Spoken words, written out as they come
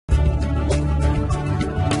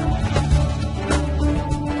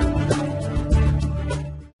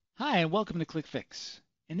and welcome to Qlik Fix.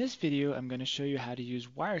 In this video, I'm going to show you how to use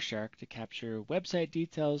Wireshark to capture website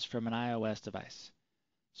details from an iOS device.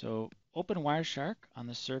 So open Wireshark on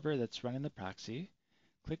the server that's running the proxy,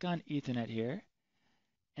 click on Ethernet here,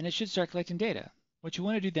 and it should start collecting data. What you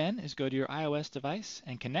want to do then is go to your iOS device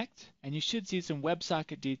and connect, and you should see some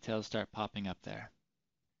WebSocket details start popping up there.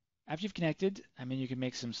 After you've connected, you can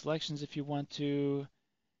make some selections if you want to,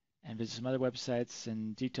 and visit some other websites,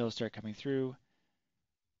 and details start coming through.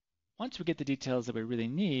 Once we get the details that we really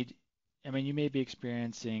need, you may be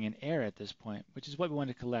experiencing an error at this point, which is what we want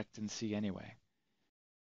to collect and see anyway.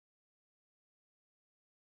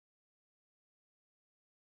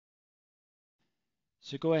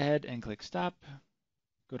 So go ahead and click Stop,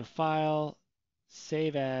 go to File,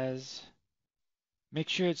 Save As, make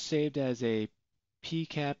sure it's saved as a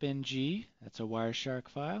pcapng, that's a Wireshark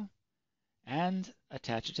file, and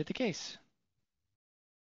attach it to the case.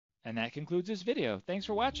 And that concludes this video. Thanks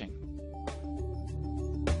for watching.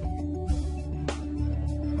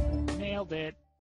 Nailed it.